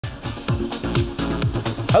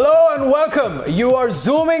Hello and welcome. You are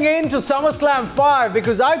zooming in to SummerSlam 5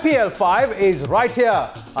 because IPL 5 is right here.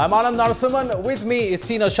 I'm Anand Narasimhan. With me is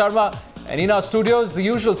Tina Sharma. And in our studios, the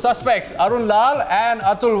usual suspects, Arun Lal and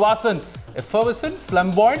Atul Vasan. Effervescent,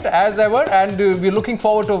 flamboyant as ever, and we're looking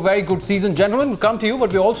forward to a very good season. Gentlemen, we'll come to you, but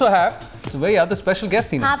we also have some very other special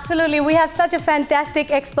guests, Tina. Absolutely. We have such a fantastic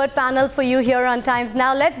expert panel for you here on Times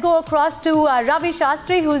Now. Let's go across to Ravi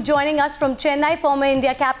Shastri, who's joining us from Chennai, former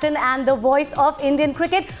India captain and the voice of Indian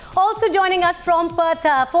cricket. Also joining us from Perth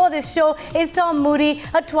for this show is Tom Moody,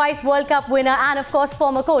 a twice World Cup winner and, of course,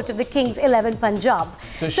 former coach of the Kings 11 Punjab.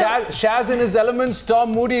 So Shaz in his elements,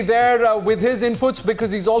 Tom Moody there with his inputs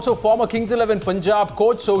because he's also former Kings 11 Punjab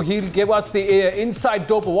coach. So he'll give us the inside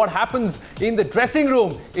dope of what happens in the dressing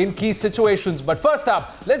room in key situations. But first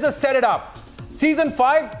up, let's just set it up. Season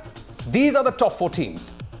 5, these are the top 4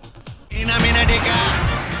 teams. It's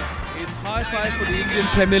high five for the Indian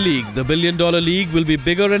Premier League. The billion-dollar league will be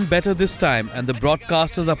bigger and better this time, and the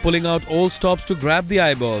broadcasters are pulling out all stops to grab the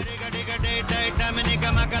eyeballs.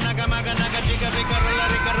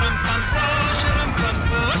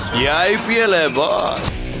 IPL hai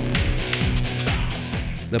boss.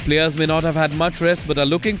 The players may not have had much rest but are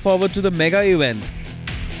looking forward to the mega event.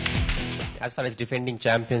 As far as defending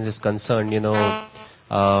champions is concerned, we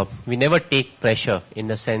never take pressure in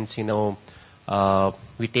the sense,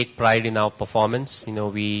 we take pride in our performance.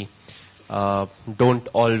 We don't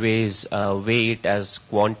always weigh it as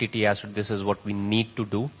quantity, as this is what we need to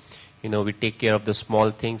do. We take care of the small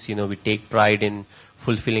things. We take pride in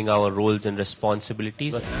fulfilling our roles and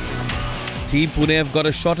responsibilities. Team Pune have got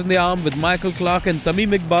a shot in the arm with Michael Clark and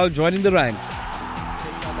Tamim Iqbal joining the ranks.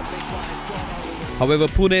 However,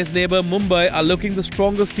 Pune's neighbour Mumbai are looking the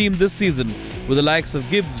strongest team this season, with the likes of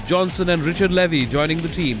Gibbs, Johnson and Richard Levy joining the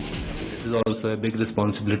team. This is also a big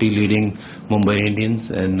responsibility leading Mumbai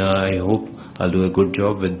Indians, and I hope I'll do a good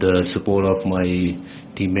job with the support of my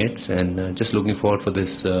teammates, and just looking forward for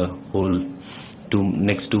this whole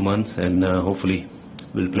next 2 months, and hopefully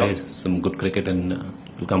we'll play some good cricket and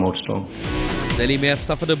we'll come out strong. Delhi may have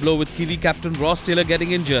suffered a blow with Kiwi captain Ross Taylor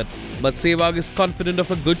getting injured, but Sehwag is confident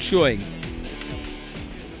of a good showing.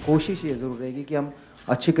 कोशिश ये ज़रूर रहेगी कि हम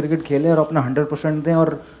अच्छी cricket खेलें और अपना 100% दें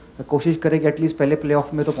और कोशिश करें कि एटलीस्ट पहले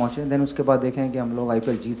प्लेऑफ में तो पहुंचें, देन उसके बाद देखें कि हम लोग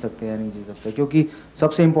आईपीएल जीत सकते हैं या नहीं जीत सकते, क्योंकि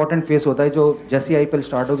सबसे इंपॉर्टेंट फेस होता है जो जैसे आईपीएल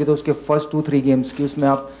स्टार्ट होगी तो उसके फर्स्ट 2-3 गेम्स की उसमें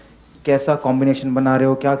आप कैसा कॉम्बिनेशन बना रहे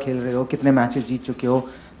हो, क्या खेल रहे हो, कितने मैचेस जीत चुके हो,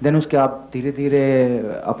 देन उसके आप धीरे धीरे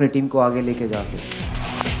अपनी टीम को आगे लेके जाते हैं.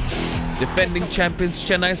 Defending champions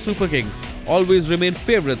Chennai Super Kings always remain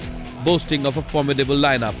favourites, boasting of a formidable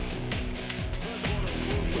lineup.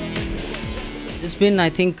 It's been, I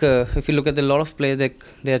think, if you look at a lot of players,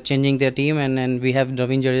 they are changing their team, and we have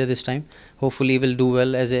Ravin Jadeja this time. Hopefully, he will do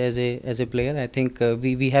well as a player. I think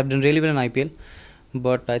we have done really well in IPL,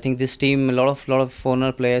 but I think this team, a lot of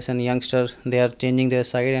foreigner players and youngsters, they are changing their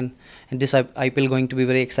side, and this IPL going to be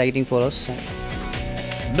very exciting for us.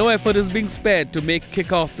 No effort is being spared to make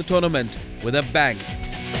kick-off the tournament with a bang.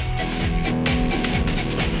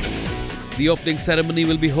 The opening ceremony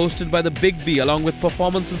will be hosted by the Big B along with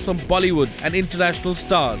performances from Bollywood and international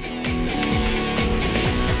stars.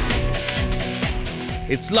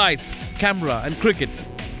 It's lights, camera and cricket.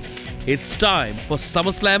 It's time for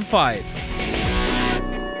SummerSlam 5.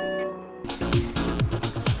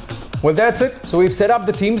 Well, that's it. So we've set up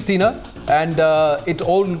the teams, Tina, and it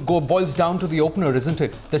all boils down to the opener, isn't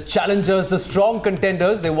it? The challengers, the strong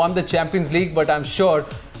contenders, they won the Champions League, but I'm sure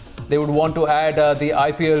they would want to add the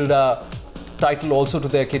IPL title also to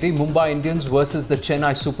their kitty. Mumbai Indians versus the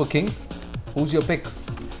Chennai Super Kings. Who's your pick?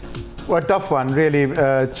 Well, a tough one, really.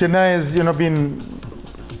 Chennai has, been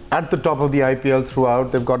at the top of the IPL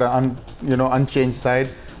throughout. They've got an, unchanged side.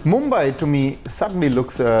 Mumbai, to me, suddenly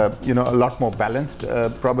looks, a lot more balanced,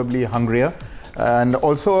 probably hungrier, and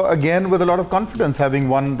also again with a lot of confidence, having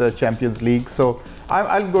won the Champions League. So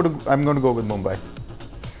I'm going to go with Mumbai.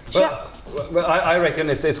 Well, I reckon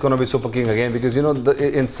it's going to be Super King again, because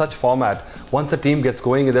in such format, once a team gets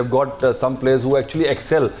going, they've got some players who actually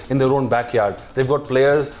excel in their own backyard. They've got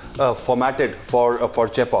players formatted for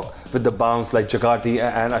Chepauk with the bounce like Jakarti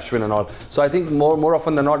and Ashwin and all. So I think more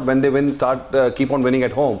often than not, when they keep on winning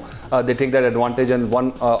at home, they take that advantage, and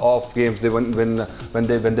one off games they win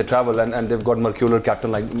when they travel, and they've got mercurial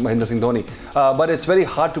captain like Mahendra Singh Dhoni. But it's very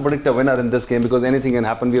hard to predict a winner in this game because anything can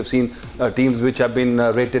happen. We have seen teams which have been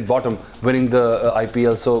rated bottom winning the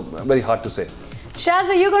IPL, so very hard to say. Shaz,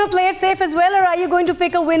 are you going to play it safe as well, or are you going to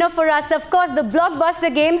pick a winner for us? Of course, the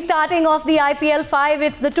blockbuster game starting off the IPL 5.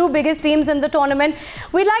 It's the two biggest teams in the tournament.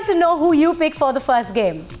 We'd like to know who you pick for the first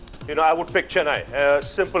game. I would pick Chennai.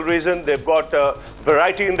 Simple reason, they've got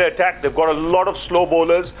variety in their attack. They've got a lot of slow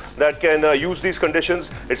bowlers that can use these conditions.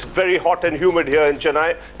 It's very hot and humid here in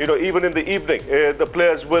Chennai. Even in the evening, the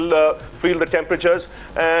players will feel the temperatures.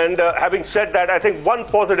 And having said that, I think one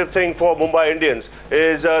positive thing for Mumbai Indians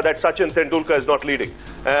is that Sachin Tendulkar is not leading.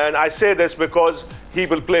 And I say this because he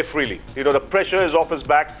will play freely. The pressure is off his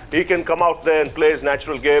back. He can come out there and play his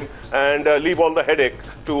natural game and leave all the headache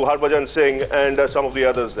to Harbhajan Singh and some of the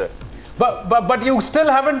others there. But you still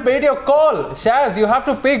haven't made your call, Shaz. You have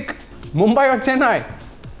to pick Mumbai or Chennai.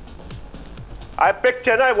 I picked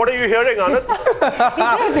Chennai. What are you hearing,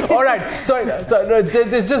 Anand? All right. So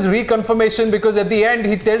it's just reconfirmation, because at the end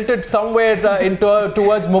he tilted somewhere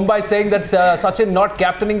towards Mumbai, saying that Sachin not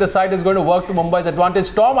captaining the side is going to work to Mumbai's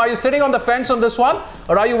advantage. Tom, are you sitting on the fence on this one,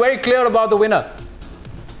 or are you very clear about the winner?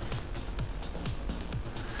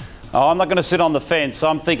 Oh, I'm not going to sit on the fence.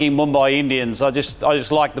 I'm thinking Mumbai Indians. I just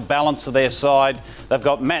like the balance of their side. They've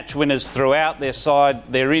got match winners throughout their side.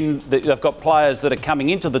 They've got players that are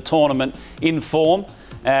coming into the tournament in form.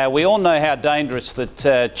 We all know how dangerous that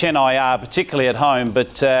Chennai are, particularly at home,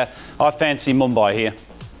 but I fancy Mumbai here.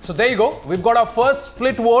 So there you go. We've got our first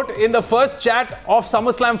split vote in the first chat of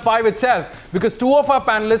SummerSlam 5 itself, because two of our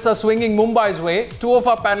panelists are swinging Mumbai's way, two of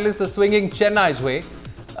our panelists are swinging Chennai's way.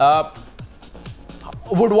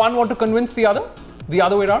 Would one want to convince the other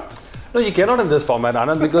way around? No, you cannot in this format,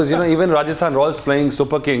 Anand, because even Rajasthan Royals playing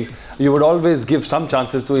Super Kings, you would always give some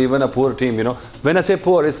chances to even a poor team. When I say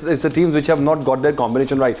poor, it's the teams which have not got their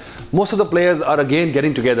combination right. Most of the players are again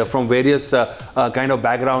getting together from various kind of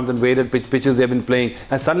backgrounds and varied pitches they've been playing,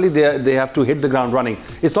 and suddenly they have to hit the ground running.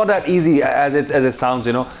 It's not that easy as it sounds.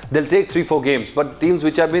 They'll take 3-4 games, but teams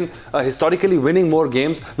which have been historically winning more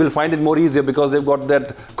games will find it more easier because they've got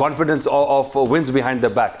that confidence of wins behind their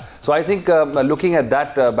back. So I think looking at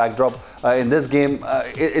that backdrop, in this game,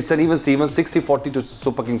 it's an even Steven 60-40 to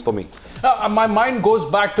Super Kings for me. My mind goes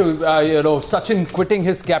back to Sachin quitting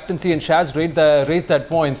his captaincy, and Shaz raised that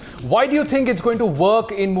point. Why do you think it's going to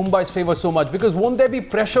work in Mumbai's favour so much? Because won't there be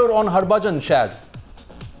pressure on Harbhajan, Shaz?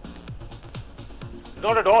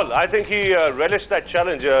 Not at all. I think he relished that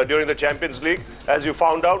challenge during the Champions League, as you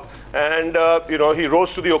found out, and he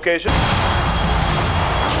rose to the occasion.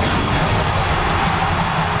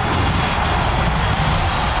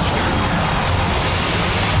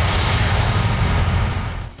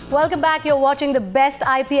 Welcome back. You're watching the best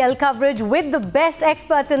IPL coverage with the best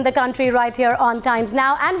experts in the country right here on Times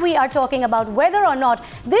Now. And we are talking about whether or not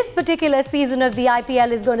this particular season of the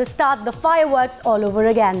IPL is going to start the fireworks all over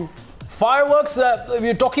again. Fireworks,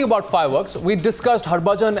 we're talking about fireworks. We discussed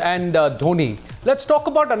Harbhajan and Dhoni. Let's talk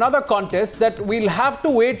about another contest that we'll have to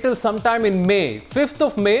wait till sometime in May. 5th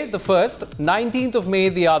of May, the first, 19th of May,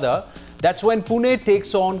 the other. That's when Pune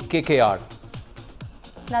takes on KKR.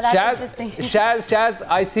 Now that's interesting. Shaz,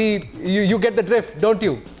 I see you get the drift, don't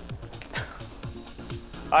you?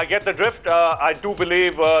 I get the drift. I do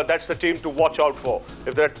believe that's the team to watch out for.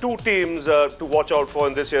 If there are two teams to watch out for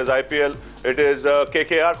in this year's IPL, it is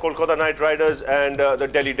KKR, Kolkata Knight Riders, and the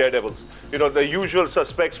Delhi Daredevils. The usual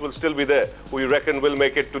suspects will still be there, who you reckon will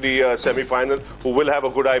make it to the semi-final, who will have a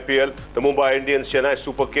good IPL. The Mumbai Indians, Chennai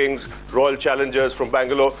Super Kings, Royal Challengers from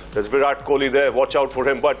Bangalore. There's Virat Kohli there. Watch out for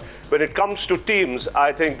him. But when it comes to teams,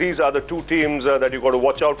 I think these are the two teams that you've got to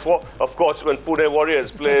watch out for. Of course, when Pune Warriors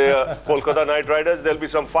play Kolkata Knight Riders, there'll be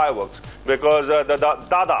some fireworks because the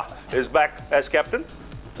Dada is back as captain,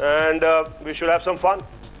 and we should have some fun.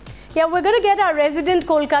 Yeah, we're going to get our resident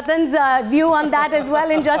Kolkatans' view on that as well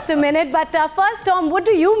in just a minute. But first, Tom, what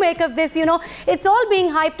do you make of this? It's all being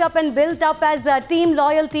hyped up and built up as team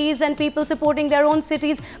loyalties and people supporting their own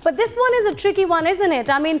cities. But this one is a tricky one, isn't it?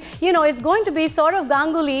 I mean, it's going to be sort of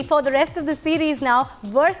Ganguly for the rest of the series now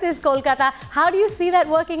versus Kolkata. How do you see that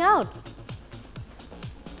working out?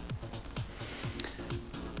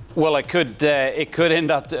 Well, it could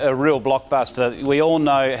end up a real blockbuster. We all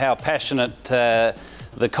know how passionate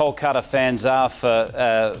the Kolkata fans are for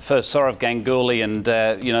Sourav Ganguly, and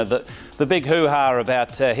the big hoo-ha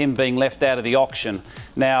about him being left out of the auction.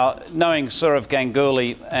 Now, knowing Sourav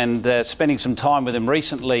Ganguly and spending some time with him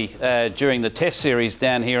recently during the Test series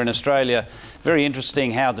down here in Australia, very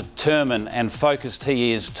interesting how determined and focused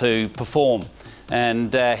he is to perform.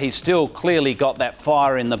 And he's still clearly got that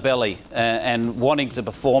fire in the belly and wanting to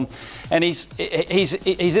perform. And he's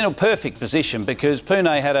in a perfect position because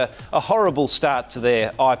Pune had a horrible start to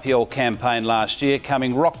their IPL campaign last year,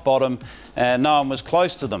 coming rock bottom no one was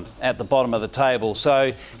close to them at the bottom of the table.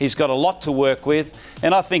 So he's got a lot to work with,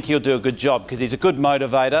 and I think he'll do a good job because he's a good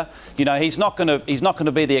motivator. You know, he's not going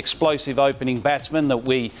to be the explosive opening batsman that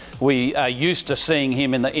we are used to seeing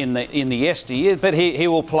him in the yesteryear, but he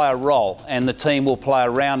will play a role, and the team will play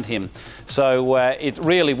around him. So it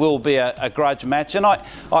really will be a grudge match, and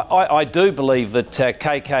I do believe that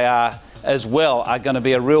KKR as well are going to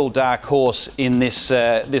be a real dark horse in this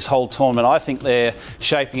whole tournament. I think they're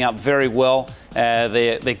shaping up very well.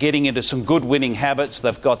 They're getting into some good winning habits.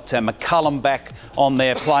 They've got McCullum back on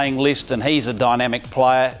their playing list, and he's a dynamic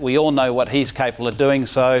player. We all know what he's capable of doing.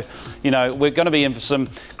 So, you know, we're going to be in for some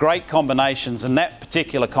great combinations, and that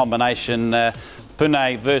particular combination,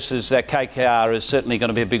 Pune versus KKR, is certainly going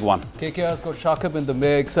to be a big one. KKR's got Shakib in the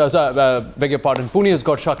mix. Beg your pardon, Pune has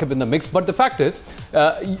got Shakib in the mix. But the fact is,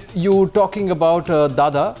 you talking about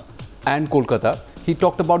Dada and Kolkata. He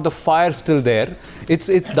talked about the fire still there. It's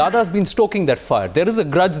Dada's been stoking that fire. There is a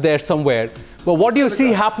grudge there somewhere. But what do you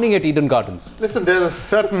see happening at Eden Gardens? Listen, there's a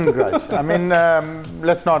certain grudge. I mean,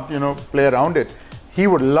 let's not, play around it. He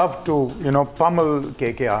would love to, pummel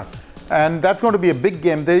KKR. And that's going to be a big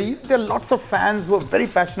game. There are lots of fans who are very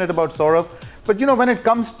passionate about Saurav. But, when it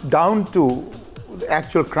comes down to the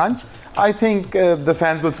actual crunch, I think the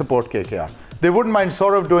fans will support KKR. They wouldn't mind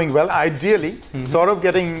Saurav doing well, ideally. Saurav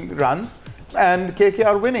getting runs and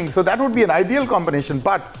KKR winning. So that would be an ideal combination.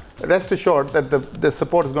 But rest assured that the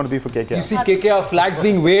support is going to be for KKR. You see KKR flags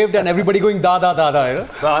being waved and everybody going da da da da.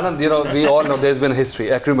 Anand, we all know there's been a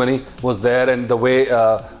history. Acrimony was there, and the way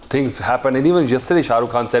things happen. And even yesterday, Shah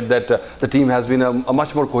Rukh Khan said that the team has been a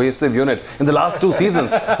much more cohesive unit in the last 2 seasons.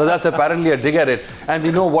 So that's apparently a dig at it. And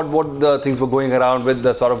we know what the things were going around with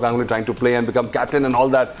Saurav Ganguly trying to play and become captain and all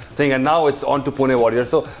that thing. And now it's on to Pune Warriors.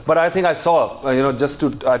 So, but I think I saw, just to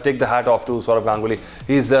take the hat off to Saurav Ganguly.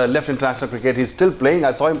 He's left international cricket. He's still playing.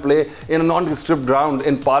 I saw him play in a nondescript ground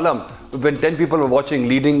in Palam when 10 people were watching,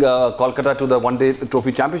 leading Kolkata to the one-day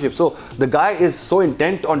trophy championship. So the guy is so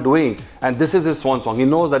intent on doing, and this is his swan song. He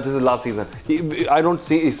knows that this is last season. I don't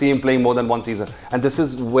see him playing more than 1 season, and this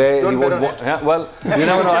is where he would. Well, you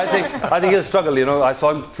never know. I think he'll struggle. I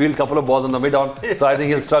saw him field a couple of balls on the mid-on, so I think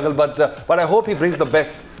he'll struggle. But I hope he brings the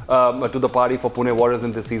best to the party for Pune Warriors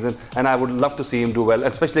in this season, and I would love to see him do well,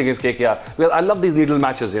 especially against KKR. Because I love these needle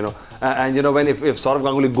matches, and when if Saurav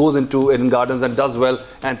Ganguly goes into Eden Gardens and does well,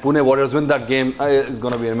 and Pune Warriors win that game, it's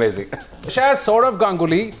going to be amazing. Shaz, Saurav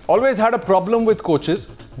Ganguly always had a problem with coaches,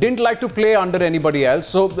 didn't like to play under anybody else.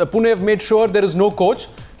 So Pune have made sure there is no coach.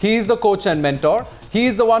 He is the coach and mentor. He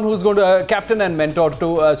is the one who's going to captain and mentor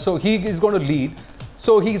to. So he is going to lead.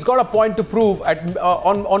 So he's got a point to prove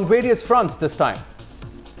on various fronts this time.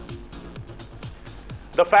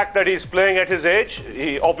 The fact that he's playing at his age,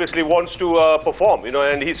 he obviously wants to perform,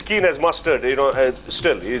 and he's keen as mustard,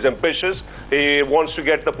 still. He's ambitious. He wants to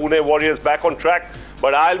get the Pune Warriors back on track.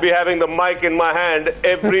 But I'll be having the mic in my hand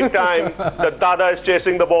every time the Dada is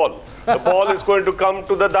chasing the ball. The ball is going to come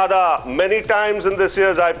to the Dada many times in this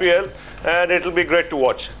year's IPL, and it'll be great to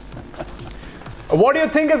watch. What do you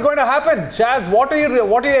think is going to happen, Shaz? What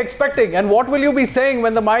are you expecting? And what will you be saying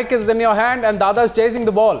when the mic is in your hand and Dada is chasing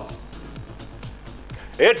the ball?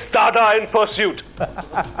 It's Dada in pursuit.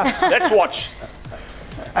 Let's watch.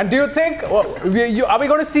 And do you think, are we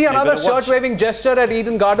going to see another shirt-waving gesture at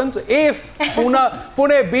Eden Gardens if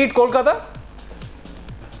Pune beat Kolkata?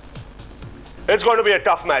 It's going to be a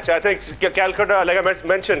tough match. I think Calcutta, like I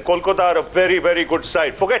mentioned, Kolkata are a very, very good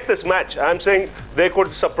side. Forget this match. I'm saying they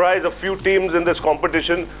could surprise a few teams in this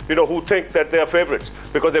competition, who think that they are favourites.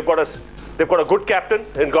 Because they've got a good captain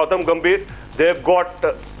in Gautam Gambhir. They've got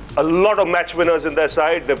a lot of match winners in their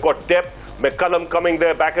side. They've got depth. McCullum coming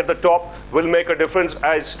there back at the top will make a difference.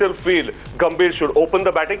 I still feel Gambhir should open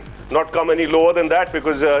the batting, not come any lower than that,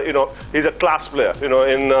 because he's a class player.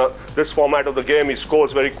 In this format of the game, he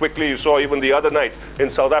scores very quickly. You saw even the other night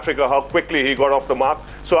in South Africa how quickly he got off the mark.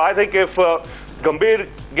 So I think if Gambhir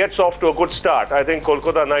gets off to a good start, I think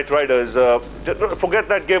Kolkata Knight Riders, forget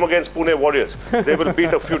that game against Pune Warriors. They will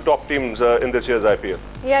beat a few top teams in this year's IPL.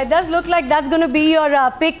 Yeah, it does look like that's going to be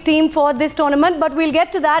your pick team for this tournament, but we'll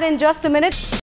get to that in just a minute.